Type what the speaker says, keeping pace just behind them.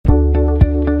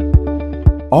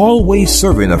always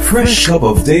serving a fresh cup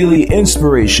of daily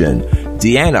inspiration,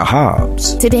 Deanna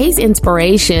Hobbs. Today's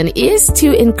inspiration is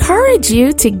to encourage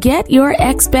you to get your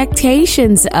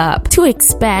expectations up. To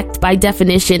expect, by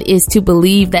definition, is to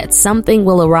believe that something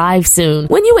will arrive soon.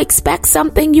 When you expect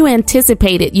something, you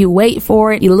anticipate it. You wait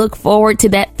for it. You look forward to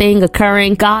that thing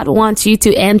occurring. God wants you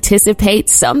to anticipate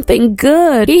something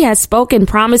good. He has spoken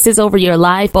promises over your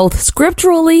life, both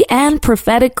scripturally and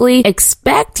prophetically.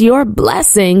 Expect your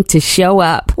blessing to show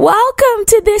up. Welcome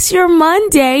to this, your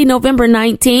Monday, November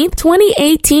 19th,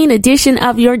 2018 edition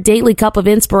of your Daily Cup of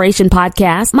Inspiration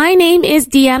podcast. My name is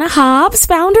Deanna Hobbs,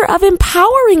 founder of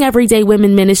Empowering Everyday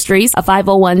Women Ministries, a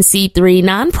 501c3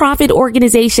 nonprofit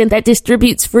organization that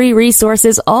distributes free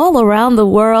resources all around the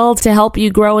world to help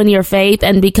you grow in your faith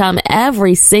and become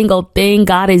every single thing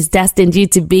God has destined you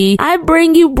to be. I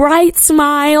bring you bright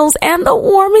smiles and the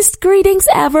warmest greetings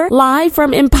ever, live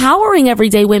from Empowering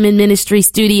Everyday Women Ministry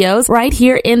Studios right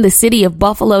here in the city of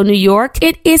Buffalo, New York.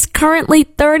 It is currently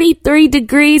 33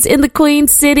 degrees in the Queen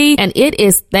City, and it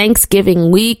is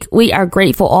Thanksgiving week. We are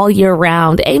grateful all year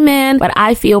round. Amen. But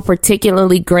I feel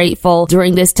particularly grateful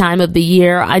during this time of the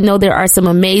year. I know there are some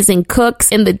amazing cooks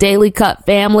in the Daily Cup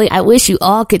family. I wish you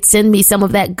all could send me some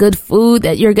of that good food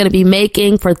that you're going to be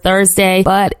making for Thursday,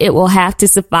 but it will have to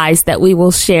suffice that we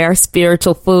will share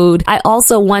spiritual food. I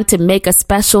also want to make a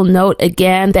special note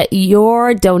again that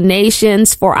your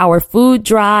donations for our food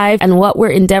drive and what we're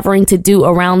endeavoring to do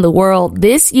around the world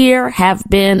this year have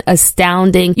been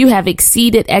astounding. You have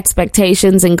exceeded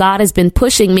expectations, and God has been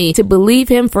pushing me to believe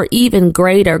Him for even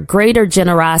greater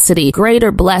generosity,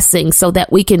 greater blessing, so that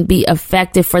we can be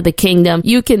effective for the kingdom.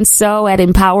 You can sow at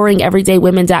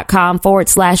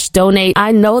empoweringeverydaywomen.com/donate.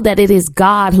 I know that it is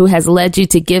God who has led you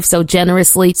to give so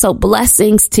generously. So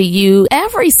blessings to you.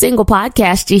 Every single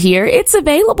podcast you hear, it's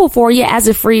available for you as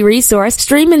a free resource.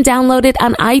 Stream and download it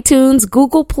on iTunes,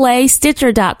 Google Play,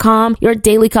 Stitcher.com,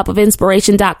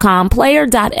 yourdailycupofinspiration.com,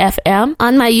 player.fm,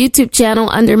 on my YouTube channel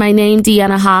under my name,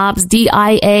 Deanna Hobbs,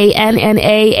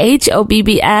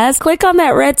 DiannaHobbs. Click on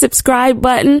that red subscribe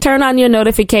button, turn on your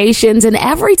notifications, and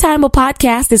every time a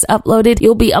podcast is uploaded,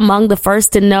 you'll be among the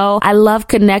first to know. I love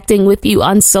connecting with you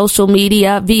on social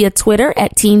media via Twitter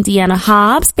at Team Deanna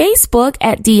Hobbs, Facebook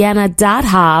at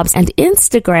Deanna.Hobbs, and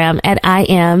Instagram at I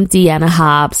am Deanna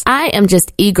Hobbs. I am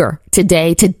just eager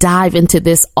today to dive into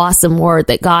this awesome word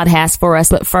that God has for us.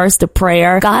 But first, a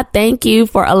prayer. God, thank you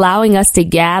for allowing us to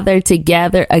gather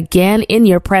together again in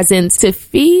your presence to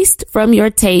feast from your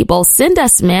table. Send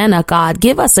us manna, God.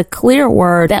 Give us a clear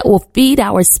word that will feed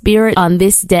our spirit on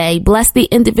this day. Bless the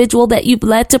individual that you've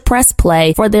led to press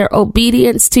play for their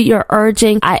obedience to your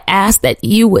urging. I ask that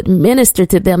you would minister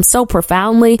to them so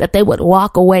profoundly that they would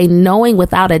walk away knowing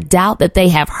without a doubt that they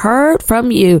have heard from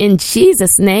you. In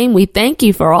Jesus' name, we thank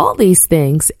you for all these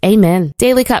things. Amen.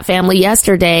 Daily Cup family,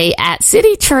 yesterday at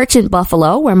City Church in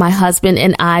Buffalo, where my husband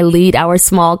and I lead our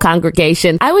small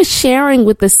congregation, I was sharing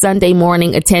with the Sunday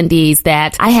morning attendees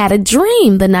that I had a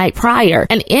dream the night prior,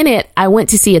 and in it, I went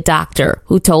to see a doctor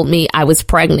who told me I was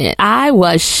pregnant. I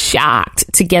was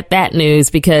shocked to get that news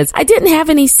because I didn't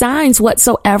have any signs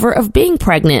whatsoever of being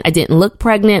pregnant. I didn't look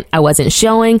pregnant. I wasn't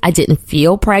showing. I didn't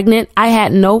feel pregnant. I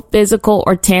had no physical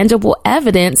or tangible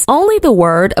evidence, only the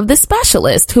word of the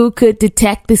specialist who could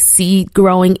detect the seed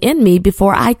growing in me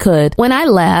before I could. When I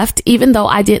left, even though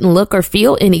I didn't look or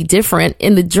feel any different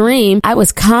in the dream, I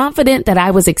was confident that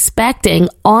I was expecting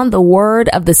on the word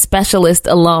of the specialist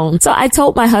alone. So I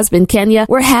told my husband, Kenya,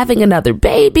 we're having another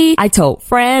baby. I told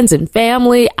friends and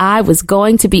family I was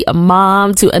going to be a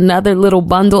mom to another little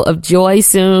bundle of joy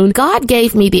soon. God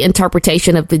gave me the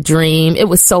interpretation of the dream. It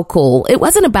was so cool. It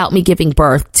wasn't about me giving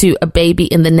birth to a baby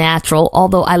in the natural,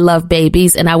 although I love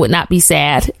babies and I would not be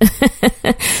sad.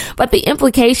 But the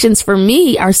implications for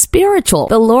me are spiritual.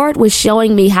 The Lord was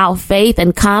showing me how faith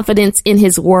and confidence in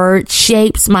His word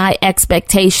shapes my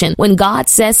expectation. When God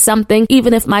says something,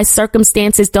 even if my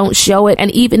circumstances don't show it,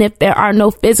 and even if there are no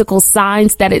physical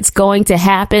signs that it's going to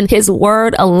happen, His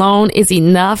word alone is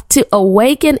enough to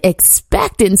awaken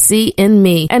expectancy in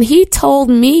me. And He told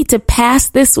me to pass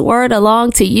this word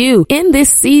along to you. In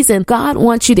this season, God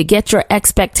wants you to get your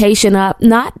expectation up,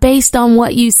 not based on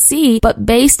what you see, but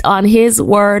based on His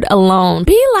word alone.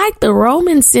 Be like the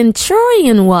Roman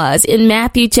centurion was in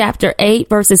Matthew chapter 8,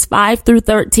 verses 5 through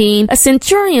 13. A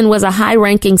centurion was a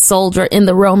high-ranking soldier in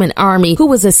the Roman army who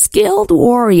was a skilled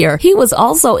warrior. He was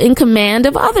also in command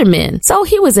of other men. So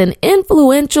he was an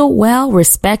influential,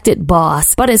 well-respected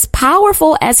boss. But as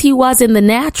powerful as he was in the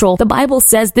natural, the Bible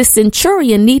says this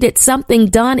centurion needed something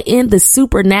done in the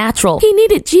supernatural. He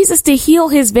needed Jesus to heal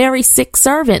his very sick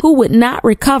servant who would not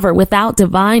recover without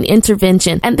divine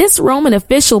intervention. And this Roman Roman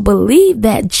official believed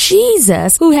that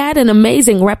Jesus, who had an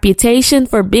amazing reputation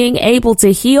for being able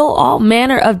to heal all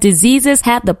manner of diseases,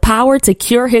 had the power to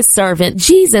cure his servant.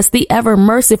 Jesus, the ever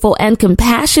merciful and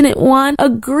compassionate one,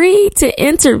 agreed to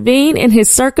intervene in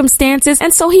his circumstances,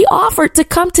 and so he offered to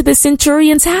come to the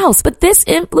centurion's house. But this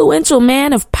influential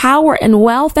man of power and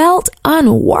wealth felt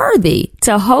unworthy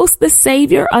to host the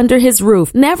Savior under his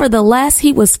roof. Nevertheless,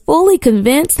 he was fully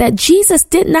convinced that Jesus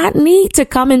did not need to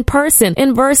come in person.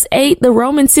 In verse 8, the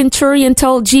Roman centurion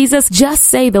told Jesus, "Just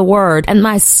say the word, and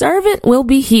my servant will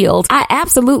be healed." I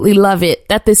absolutely love it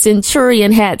that the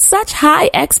centurion had such high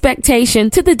expectation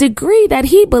to the degree that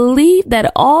he believed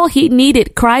that all he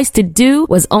needed Christ to do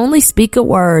was only speak a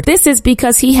word. This is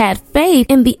because he had faith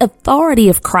in the authority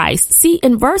of Christ. See,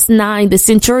 in verse 9, the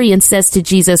centurion says to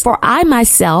Jesus, "For I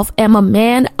myself am a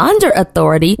man under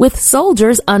authority with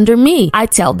soldiers under me. I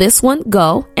tell this one,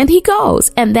 go, and he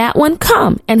goes, and that one,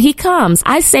 come, and he comes.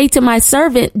 I say to my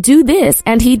servant, do this,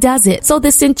 and he does it." So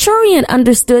the centurion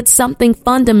understood something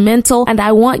fundamental, and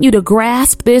I want you to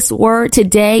grasp this word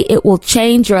today. It will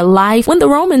change your life. When the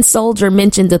Roman soldier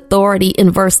mentioned authority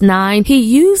in verse 9, he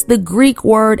used the Greek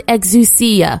word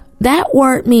exousia. That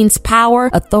word means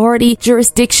power, authority,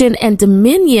 jurisdiction, and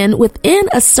dominion within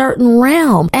a certain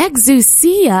realm.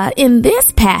 Exousia in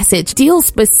this passage deals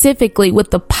specifically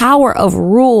with the power of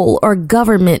rule or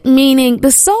government, meaning the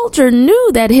soldier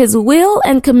knew that his will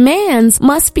and commands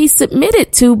must be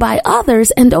submitted to by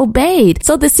others and obeyed.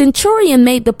 So the centurion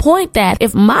made the point that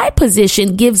if my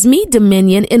position gives me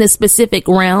dominion in a specific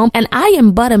realm and I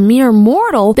am but a mere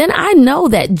mortal, then I know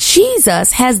that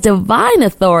Jesus has divine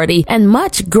authority and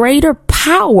much greater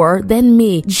power than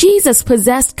me. Jesus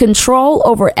possessed control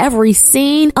over every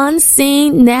seen,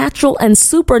 unseen, natural, and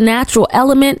supernatural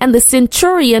element, and the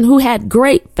centurion, who had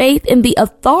great faith in the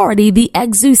authority, the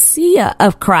exousia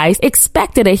of Christ,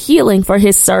 expected a healing for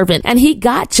his servant, and he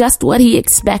got just what he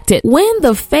expected. When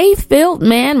the faith-filled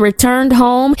man returned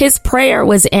home, his prayer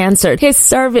was answered. His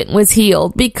servant was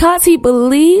healed because he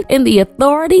believed in the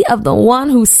authority of the one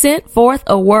who sent forth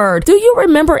a word. Do you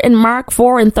remember in Mark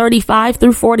 4:35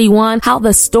 through 41 how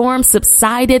the storm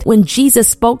subsided when Jesus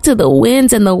spoke to the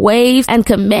winds and the waves and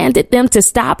commanded them to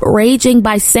stop raging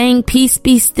by saying, "Peace,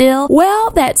 be still"?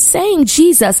 Well, that same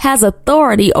Jesus has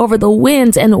authority over the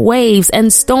winds and waves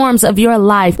and storms of your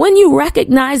life. When you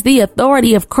recognize the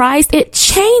authority of Christ, it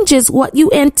changes what you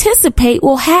anticipate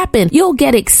will happen. You'll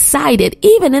get excited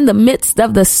even in the midst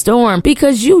of the storm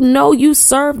because you know you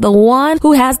serve the one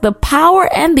who has the power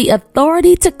and the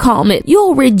authority to calm it.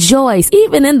 You'll rejoice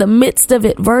even in the midst of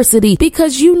adversity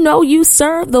because you know you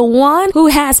serve the one who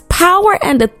has power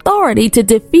and authority to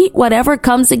defeat whatever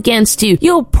comes against you.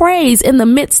 You'll praise in the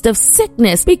midst of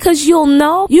sickness because you'll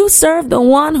know you serve the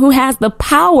one who has the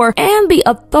power and the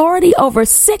authority over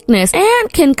sickness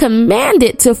and can command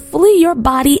it to flee your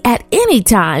body at any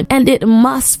time, and it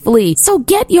must flee. So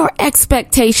get your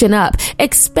expectation up.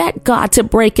 Expect God to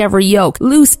break every yoke,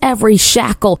 loose every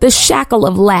shackle, the shackle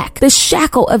of lack, the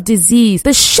shackle of disease,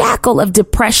 the shackle of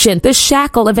depression, the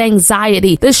shackle of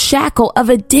anxiety, the shackle of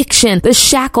addiction, the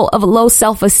shackle of low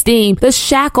self-esteem, the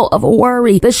shackle of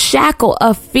worry, the shackle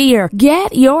of fear.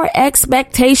 Get your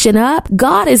expectation up.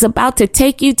 God is about to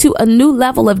take you to a new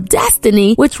level of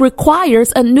destiny, which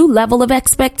requires a new level of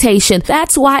expectation.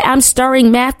 That's why I'm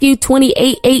stirring Matthew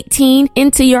 28:18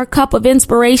 into your cup of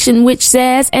inspiration, which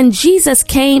says, "And Jesus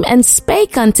came and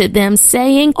spake unto them,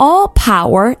 saying, All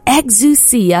power,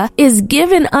 exousia, is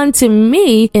given unto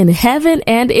me in heaven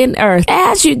and in earth."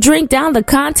 As you drink down the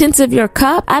contents of your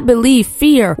cup, I believe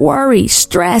fear, worry,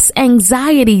 stress,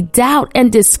 anxiety, doubt,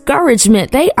 and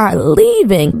discouragement, they are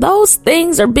leaving. Those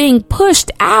things are being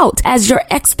pushed out as your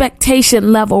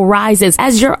expectation level rises,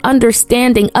 as your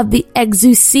understanding of the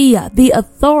exousia, the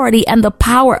authority and the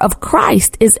power of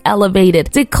Christ is elevated.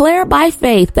 Declare by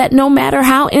faith that no matter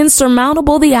how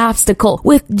insurmountable the obstacle,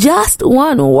 with just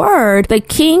one word, the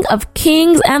King of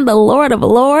Kings and the Lord of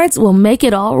Lords will make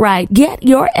it all right. Get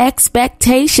your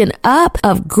expectation up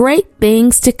of great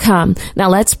things to come. Now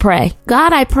let's pray.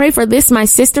 God, I pray for this, my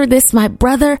sister, this, my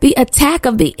brother. The attack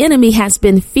of the enemy has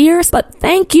been fierce, but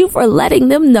thank you for letting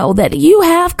them know that you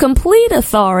have complete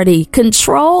authority,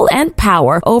 control, and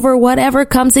power over whatever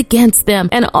comes against them.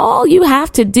 And all you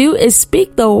have to do is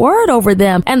speak the word over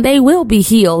them, and they will be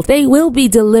healed. They will be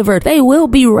delivered. They will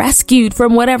be rescued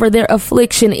from whatever their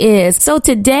affliction is. So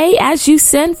today, as you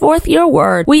send forth your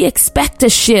word, we expect a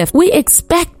shift. We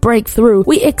expect breakthrough.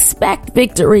 We expect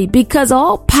victory because because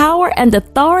all power and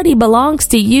authority belongs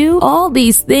to you. All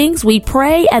these things we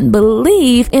pray and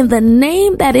believe in the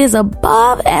name that is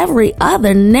above every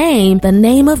other name, the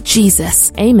name of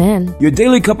Jesus. Amen. Your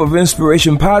Daily Cup of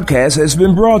Inspiration podcast has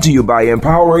been brought to you by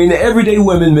Empowering Everyday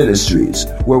Women Ministries,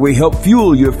 where we help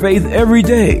fuel your faith every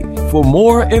day. For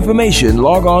more information,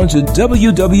 log on to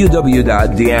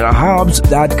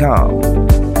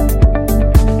www.deannahobbs.com.